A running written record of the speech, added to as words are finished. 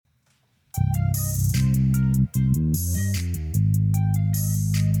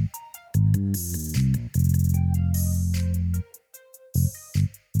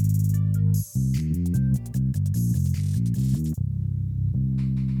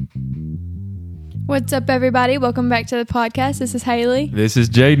What's up, everybody? Welcome back to the podcast. This is Haley. This is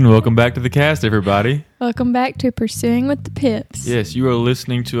Jaden. Welcome back to the cast, everybody. Welcome back to Pursuing with the Pips. Yes, you are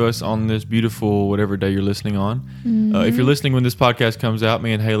listening to us on this beautiful whatever day you're listening on. Mm-hmm. If you're listening when this podcast comes out,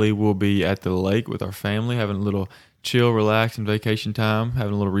 me and Haley will be at the lake with our family, having a little chill, relax, and vacation time,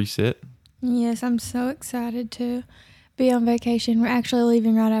 having a little reset. Yes, I'm so excited to be on vacation. We're actually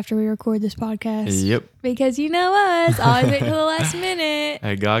leaving right after we record this podcast. Yep. Because you know us, always wait till the last minute.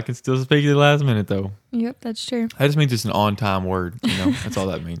 Hey, God can still speak at the last minute, though. Yep, that's true. That just means it's an on-time word, That's all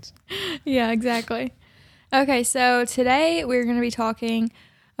that means. Yeah, exactly. Okay, so today we're going to be talking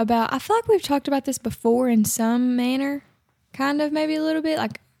about, I feel like we've talked about this before in some manner, kind of maybe a little bit,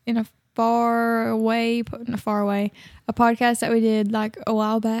 like in a a podcast that we did like a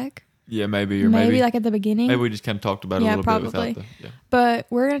while back. Yeah, maybe. Maybe like at the beginning. Maybe we just kind of talked about it a little probably. bit without But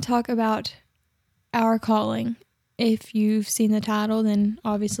we're going to talk about our calling. If you've seen the title, then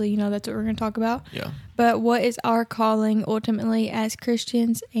obviously you know that's what we're going to talk about. Yeah. But what is our calling ultimately as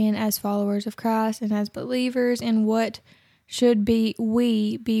Christians and as followers of Christ and as believers, and what should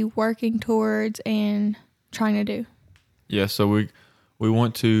we be working towards and trying to do? Yeah, so we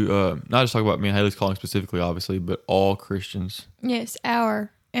want to not just talk about me and Haley's calling specifically, obviously, but all Christians. Yes,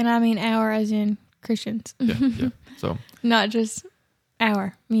 our. And I mean our as in Christians. Yeah. So not just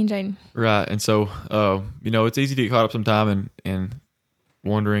our, me and Jaden. Right. And so, it's easy to get caught up sometime in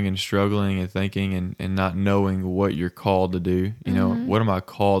wondering and struggling and thinking and not knowing what you're called to do. What am I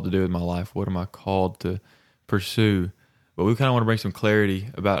called to do with my life? What am I called to pursue? But we kind of want to bring some clarity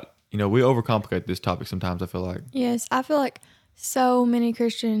about, we overcomplicate this topic sometimes, I feel like. Yes, I feel like so many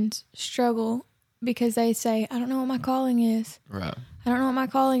Christians struggle because they say, I don't know what my calling is. Right. I don't know what my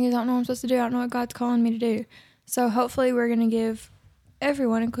calling is. I don't know what I'm supposed to do. I don't know what God's calling me to do. So hopefully we're going to give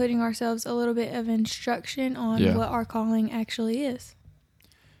everyone, including ourselves, a little bit of instruction on what our calling actually is.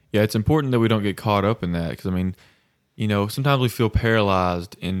 Yeah, it's important that we don't get caught up in that because, sometimes we feel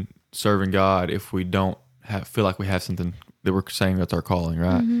paralyzed in serving God if we don't feel like we have something that we're saying that's our calling,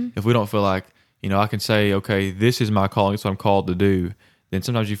 right? Mm-hmm. If we don't feel like, I can say, okay, this is my calling, it's what I'm called to do, then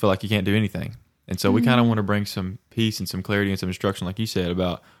sometimes you feel like you can't do anything. And so we kind of want to bring some peace and some clarity and some instruction, like you said,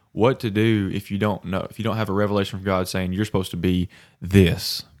 about what to do if you don't know, if you don't have a revelation from God saying you're supposed to be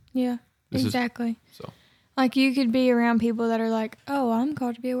this. Yeah, exactly. So, like you could be around people that are like, oh, I'm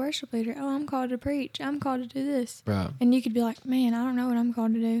called to be a worship leader. Oh, I'm called to preach. I'm called to do this. Right. And you could be like, man, I don't know what I'm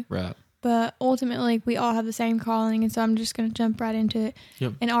called to do. Right. But ultimately, we all have the same calling, and so I'm just going to jump right into it.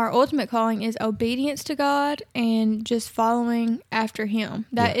 Yep. And our ultimate calling is obedience to God and just following after Him.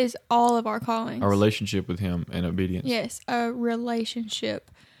 That is all of our callings. Our relationship with Him and obedience. Yes, a relationship.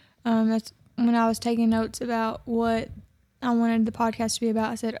 That's when I was taking notes about what I wanted the podcast to be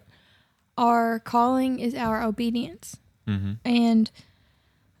about. I said, our calling is our obedience. Mm-hmm. And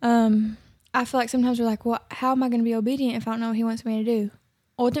I feel like sometimes we're like, well, how am I going to be obedient if I don't know what He wants me to do?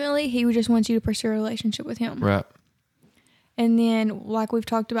 Ultimately, He just wants you to pursue a relationship with Him. Right. And then, like we've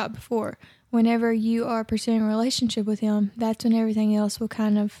talked about before, whenever you are pursuing a relationship with Him, that's when everything else will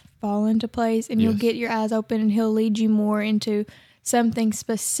kind of fall into place and you'll get your eyes open and He'll lead you more into something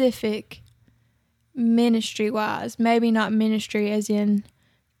specific ministry-wise. Maybe not ministry as in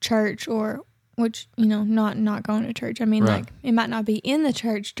church or, which, not going to church. I mean, like, it might not be in the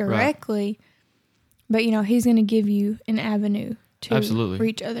church directly, but, He's going to give you an avenue to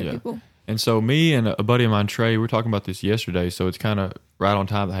reach other people. And so me and a buddy of mine, Trey, we were talking about this yesterday, so it's kind of right on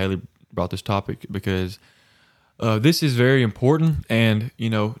time that Haley brought this topic because this is very important. And,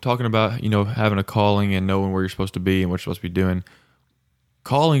 talking about, having a calling and knowing where you're supposed to be and what you're supposed to be doing,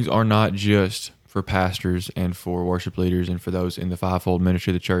 callings are not just for pastors and for worship leaders and for those in the fivefold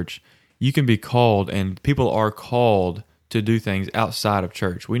ministry of the church. You can be called, and people are called to do things outside of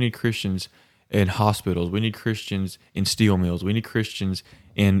church. We need Christians in hospitals. We need Christians in steel mills. We need Christians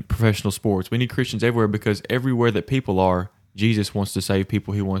in professional sports. We need Christians everywhere because everywhere that people are, Jesus wants to save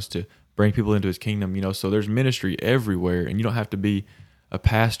people. He wants to bring people into His kingdom, so there's ministry everywhere, and you don't have to be a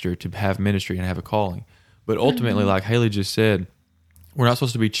pastor to have ministry and have a calling. But ultimately, like Haley just said, we're not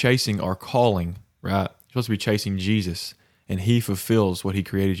supposed to be chasing our calling, right? You're supposed to be chasing Jesus, and He fulfills what He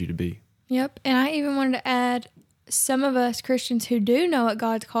created you to be. Yep, and I even wanted to add, some of us Christians who do know what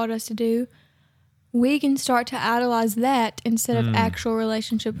God's called us to do, we can start to idolize that instead of actual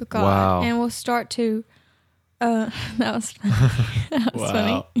relationship with God. Wow. And we'll start to, that was funny. That was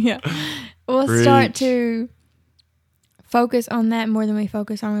funny. Yeah. We'll start to focus on that more than we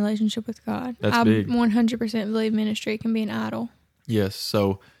focus on relationship with God. That's big. 100% believe ministry can be an idol. Yes,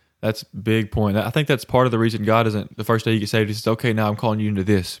 so that's a big point. I think that's part of the reason God isn't the first day you get saved. He says, okay, now I'm calling you into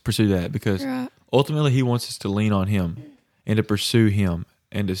this. Pursue that. Because ultimately he wants us to lean on him and to pursue him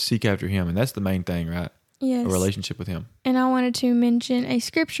and to seek after him. And that's the main thing, right? Yes. A relationship with him. And I wanted to mention a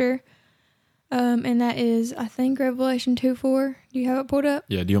scripture, and that is, I think, Revelation 2:4. Do you have it pulled up?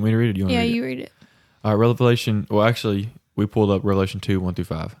 Yeah, do you want me to read it? You read it. All right, Revelation, well, actually, we pulled up Revelation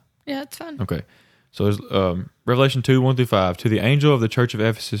 2:1-5. Yeah, it's fine. Okay. So there's Revelation 2:1-5. To the angel of the church of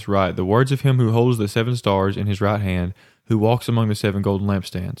Ephesus write, the words of him who holds the 7 stars in his right hand, who walks among the 7 golden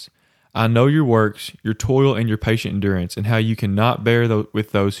lampstands. I know your works, your toil, and your patient endurance, and how you cannot bear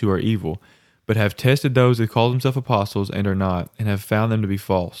with those who are evil, but have tested those that call themselves apostles and are not, and have found them to be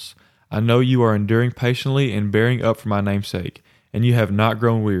false. I know you are enduring patiently and bearing up for my name's sake, and you have not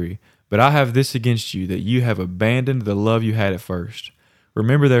grown weary. But I have this against you, that you have abandoned the love you had at first.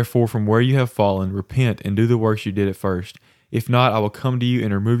 Remember therefore from where you have fallen, repent, and do the works you did at first. If not, I will come to you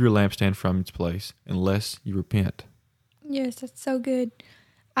and remove your lampstand from its place, unless you repent. Yes, that's so good.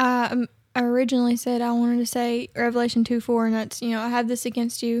 I originally said I wanted to say Revelation 2:4, and that's, I have this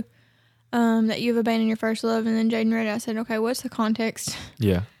against you, that you have abandoned your first love. And then Jaden read it. I said, okay, what's the context?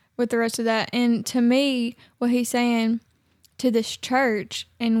 Yeah. With the rest of that? And to me, what he's saying to this church,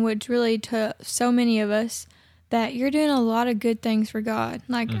 and what's really to so many of us, that you're doing a lot of good things for God.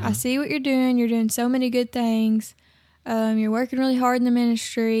 Like, I see what you're doing. You're doing so many good things. You're working really hard in the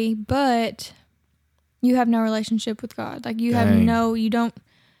ministry, but you have no relationship with God. Like, you have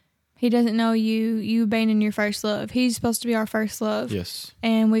he doesn't know you. You abandoned your first love. He's supposed to be our first love. Yes.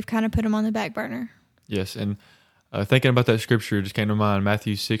 And we've kind of put him on the back burner. Yes. And thinking about that scripture, it just came to mind,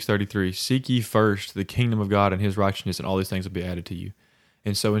 Matthew 6:33, seek ye first the kingdom of God and his righteousness, and all these things will be added to you.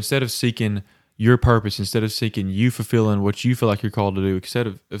 And so instead of seeking your purpose, instead of seeking you fulfilling what you feel like you're called to do, instead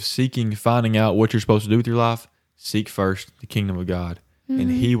of seeking finding out what you're supposed to do with your life, seek first the kingdom of God,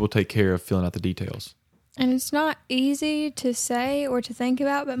 and he will take care of filling out the details. And it's not easy to say or to think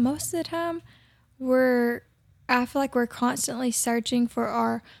about, but most of the time I feel like we're constantly searching for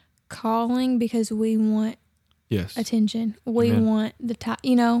our calling because we want attention. We want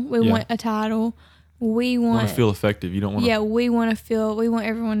we want a title. We want to feel effective. You don't want to. Yeah, we want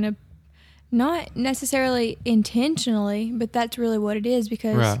everyone to, not necessarily intentionally, but that's really what it is,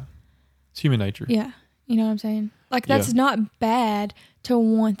 because it's human nature. Yeah. You know what I'm saying? Like, that's not bad to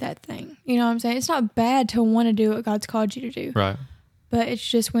want that thing. You know what I'm saying? It's not bad to want to do what God's called you to do. Right. But it's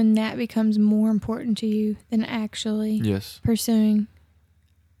just when that becomes more important to you than actually pursuing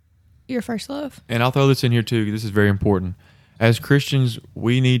your first love. And I'll throw this in here too. This is very important. As Christians,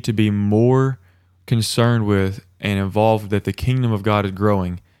 we need to be more concerned with and involved that the kingdom of God is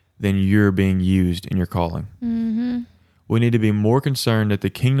growing than you're being used in your calling. Mm-hmm. We need to be more concerned that the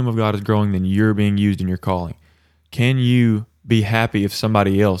kingdom of God is growing than you're being used in your calling. Can you be happy if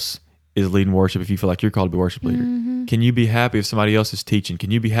somebody else is leading worship if you feel like you're called to be a worship leader? Mm-hmm. Can you be happy if somebody else is teaching? Can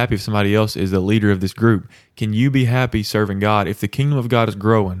you be happy if somebody else is the leader of this group? Can you be happy serving God? If the kingdom of God is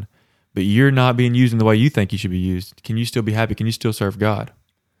growing, but you're not being used in the way you think you should be used, can you still be happy? Can you still serve God?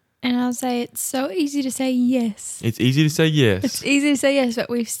 And I'll say it's so easy to say yes. It's easy to say yes. It's easy to say yes, but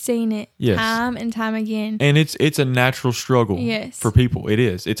we've seen it time and time again. And it's a natural struggle for people. It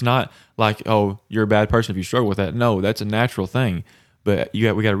is. It's not like, oh, you're a bad person if you struggle with that. No, that's a natural thing. But we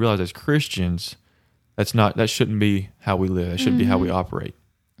got to realize as Christians, that shouldn't be how we live. That shouldn't be how we operate.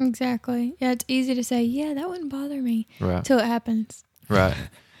 Exactly. Yeah, it's easy to say, yeah, that wouldn't bother me till it happens. Right.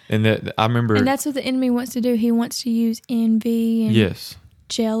 And I remember, and that's what the enemy wants to do. He wants to use envy and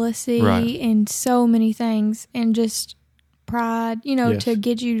jealousy and so many things, and just pride, to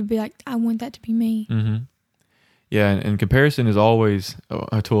get you to be like, I want that to be me. Mm-hmm. Yeah, and comparison is always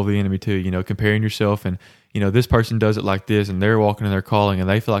a tool of the enemy too. Comparing yourself, and this person does it like this, and they're walking in their calling,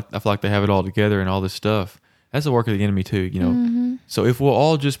 and I feel like they have it all together, and all this stuff. That's the work of the enemy too. Mm-hmm. So if we'll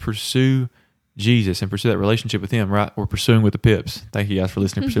all just pursue Jesus and pursue that relationship with him, right? We're pursuing with the Pips. Thank you guys for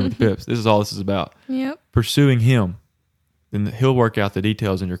listening. Pursuing with the Pips. This is all this is about. Yep. Pursuing him. Then he'll work out the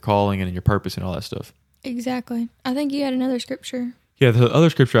details in your calling and in your purpose and all that stuff. Exactly. I think you had another scripture. Yeah, the other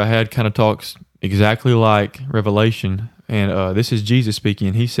scripture I had kind of talks exactly like Revelation. And this is Jesus speaking.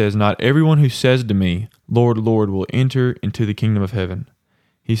 And he says, not everyone who says to me, Lord, Lord, will enter into the kingdom of heaven.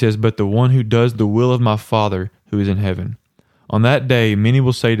 He says, but the one who does the will of my Father who is in heaven. On that day, many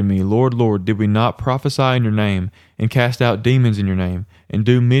will say to me, Lord, Lord, did we not prophesy in your name, and cast out demons in your name, and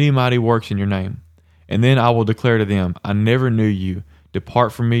do many mighty works in your name? And then I will declare to them, I never knew you.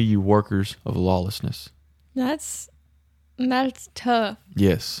 Depart from me, you workers of lawlessness. That's tough.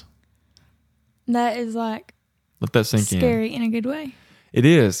 Yes. That is like, Let that sink in. Scary in a good way. It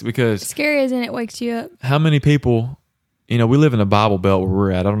is, because Scary as in it wakes you up. how many people, we live in a Bible Belt where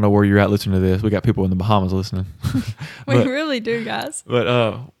we're at. I don't know where you're at listening to this. We got people in the Bahamas listening. We really do, guys.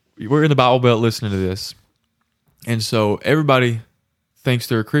 But we're in the Bible Belt listening to this. And so everybody thinks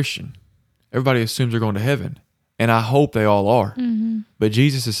they're a Christian. Everybody assumes they're going to heaven. And I hope they all are. Mm-hmm. But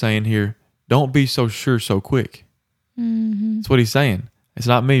Jesus is saying here, don't be so sure so quick. Mm-hmm. That's what he's saying. It's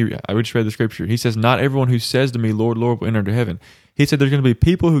not me. I just read the scripture. He says, not everyone who says to me, Lord, Lord, will enter into heaven. He said there's going to be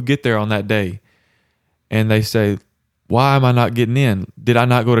people who get there on that day and they say, why am I not getting in? Did I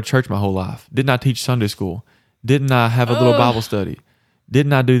not go to church my whole life? Didn't I teach Sunday school? Didn't I have a little Bible study?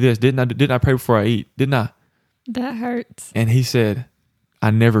 Didn't I do this? Didn't I pray before I eat? Didn't I? That hurts. And he said,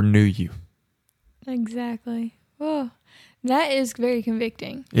 I never knew you. Exactly. Oh, that is very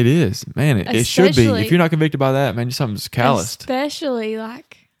convicting. It is. Man, it should be. If you're not convicted by that, man, something's calloused. Especially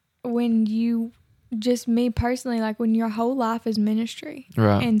like when you, just me personally, like when your whole life is ministry.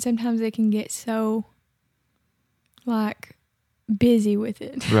 Right. And sometimes it can get so like busy with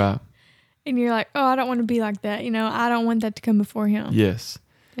it. Right. And you're like, oh, I don't want to be like that. I don't want that to come before him. Yes.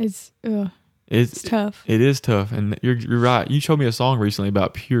 It's tough. It is tough. And you're right. You showed me a song recently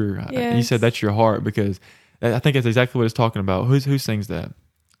about pure. Yes. And you said that's your heart, because I think that's exactly what it's talking about. Who sings that?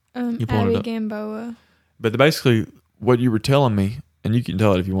 Abby Gamboa. But basically, what you were telling me, and you can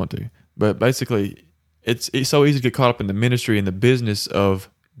tell it if you want to, but basically, it's so easy to get caught up in the ministry and the business of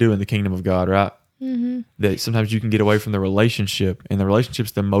doing the kingdom of God, right? Mm-hmm. That sometimes you can get away from the relationship, and the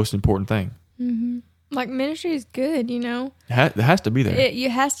relationship's the most important thing. Mm-hmm. Like ministry is good, It has to be there.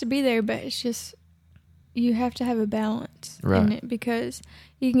 It has to be there, but it's just you have to have a balance in it, because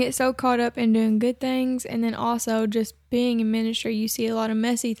you can get so caught up in doing good things, and then also just being in ministry, you see a lot of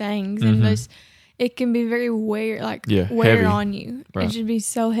messy things, and it can be very wear heavy on you. Right. It should be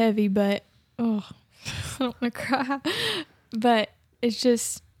so heavy, but I don't want to cry. But it's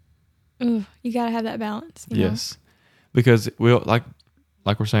just you gotta have that balance. Yes, because we'll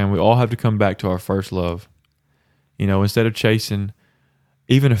like we're saying, we all have to come back to our first love. Instead of chasing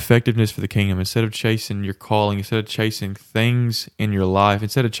even effectiveness for the kingdom, instead of chasing your calling, instead of chasing things in your life,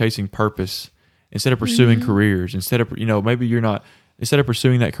 instead of chasing purpose, instead of pursuing careers, instead of maybe you're not, instead of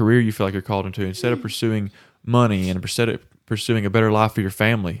pursuing that career you feel like you're called into, instead of pursuing money and instead of pursuing a better life for your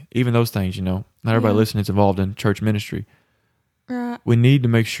family, even those things, not everybody listening is involved in church ministry. Right. We need to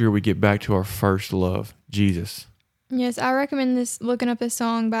make sure we get back to our first love, Jesus. Yes, I recommend looking up this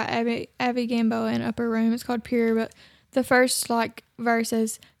song by Abby Gamboa in Upper Room. It's called Pure, but the first verse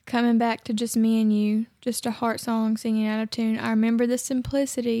is, coming back to just me and you, just a heart song singing out of tune. I remember the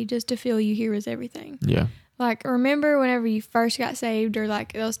simplicity, just to feel you here was everything. Yeah. Remember whenever you first got saved, or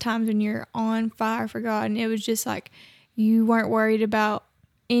those times when you're on fire for God, and it was just you weren't worried about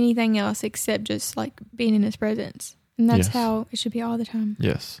anything else except just being in His presence. And that's how it should be all the time.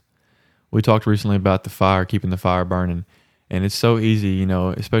 Yes. We talked recently about the fire, keeping the fire burning. And it's so easy,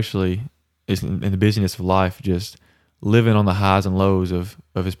 especially in the busyness of life, just living on the highs and lows of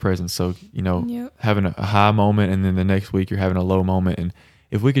His presence. So, having a high moment, and then the next week you're having a low moment. And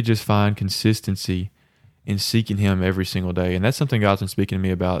if we could just find consistency in seeking Him every single day. And that's something God's been speaking to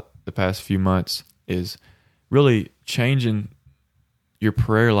me about the past few months, is really changing your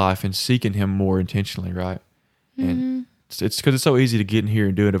prayer life and seeking Him more intentionally, right? Mm-hmm. And it's because it's so easy to get in here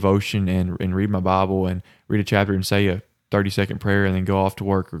and do a devotion and read my Bible and read a chapter and say a 30-second prayer and then go off to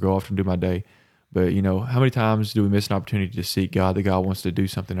work or go off and do my day. But, how many times do we miss an opportunity to seek God, that God wants to do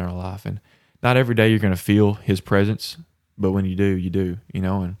something in our life? And not every day you're going to feel His presence, but when you do,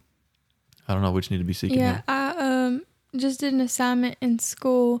 and I don't know, we just need to be seeking Him. I just did an assignment in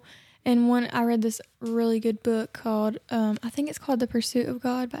school, and I read this really good book called, I think it's called The Pursuit of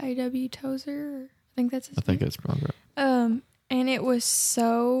God by A.W. Tozer. I think that's his name. That's probably right. And it was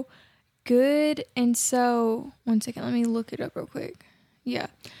so good, and so, one second, let me look it up real quick. Yeah.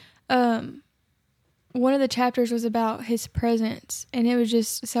 One of the chapters was about His presence, and it was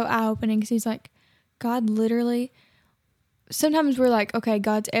just so eye-opening, because he's like, God literally, sometimes we're like, okay,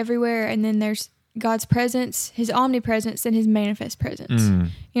 God's everywhere, and then there's God's presence, His omnipresence, and His manifest presence. You know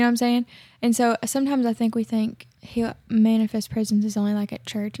what I'm saying? And so sometimes I think we think His manifest presence is only at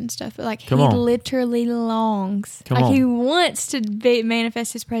church and stuff, but He literally longs. He wants to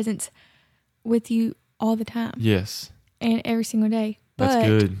manifest His presence with you all the time. Yes. And every single day. That's but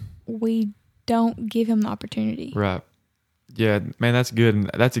good. We don't give Him the opportunity. Right. Yeah, man, that's good. And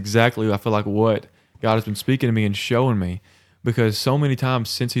that's exactly, I feel like, what God has been speaking to me and showing me. Because so many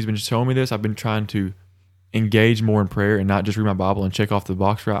times since He's been showing me this, I've been trying to engage more in prayer and not just read my Bible and check off the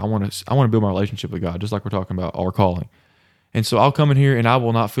box. Right? I want to build my relationship with God, just like we're talking about our calling. And so I'll come in here and I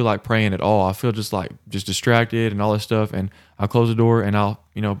will not feel like praying at all. I feel just distracted and all this stuff. And I'll close the door and I'll,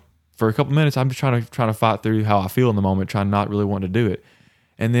 for a couple minutes, I'm just trying to fight through how I feel in the moment, trying not really want to do it.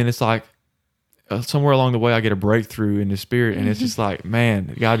 And then it's like somewhere along the way, I get a breakthrough in the spirit, and it's just like,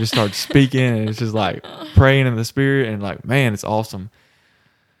 man, God just starts speaking, and it's just like praying in the spirit, and like, man, it's awesome.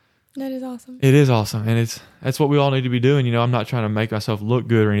 That is awesome. It is awesome, and that's what we all need to be doing. I'm not trying to make myself look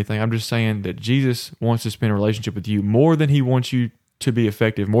good or anything. I'm just saying that Jesus wants to spend a relationship with you more than he wants you to be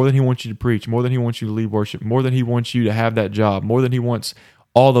effective, more than he wants you to preach, more than he wants you to lead worship, more than he wants you to have that job, more than he wants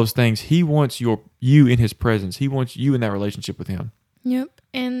all those things. He wants you in his presence. He wants you in that relationship with him. Yep.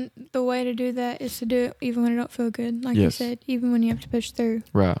 And the way to do that is to do it even when it don't feel good, like you said, even when you have to push through.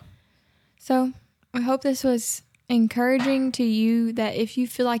 Right. So I hope this was encouraging to you, that if you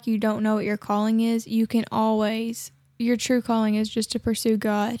feel like you don't know what your calling is, you can always, your true calling is just to pursue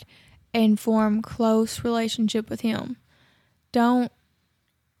God and form close relationship with him. Don't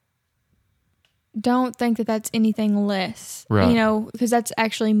think that that's anything less, right. Because that's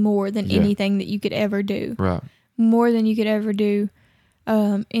actually more than anything that you could ever do. Right. More than you could ever do.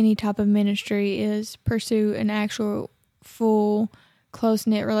 Any type of ministry is pursue an actual full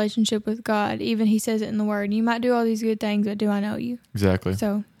close-knit relationship with God. Even he says it in the word, you might do all these good things, but do I know you? Exactly.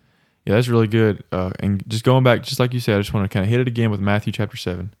 So yeah, that's really good. And just going back, just like you said, I just want to kind of hit it again with Matthew chapter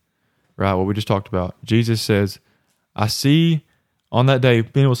 7, right? What we just talked about. Jesus says, I see on that day,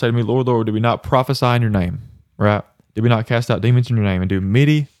 many will say to me, Lord, Lord, did we not prophesy in your name? Right? Did we not cast out demons in your name and do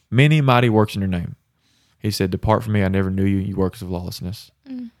many mighty works in your name? He said, depart from me, I never knew you, you workers of lawlessness.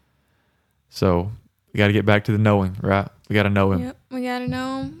 So we got to get back to the knowing, right? We got to know him. Yep, we got to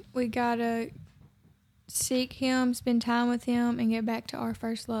know him. We got to seek him, spend time with him, and get back to our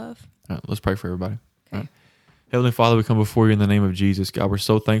first love. All right, let's pray for everybody. Okay. Right. Heavenly Father, we come before you in the name of Jesus. God, we're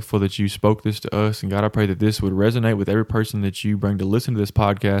so thankful that you spoke this to us. And God, I pray that this would resonate with every person that you bring to listen to this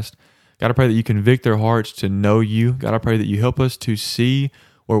podcast. God, I pray that you convict their hearts to know you. God, I pray that you help us to see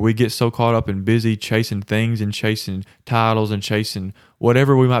where we get so caught up and busy chasing things and chasing titles and chasing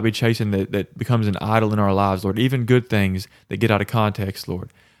whatever we might be chasing that becomes an idol in our lives, Lord, even good things that get out of context,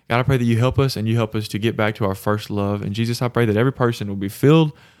 Lord. God, I pray that you help us and you help us to get back to our first love. And Jesus, I pray that every person will be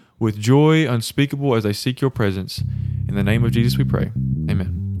filled with joy unspeakable as they seek your presence. In the name of Jesus we pray.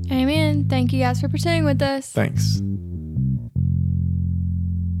 Amen. Amen. Thank you guys for pursuing with us. Thanks.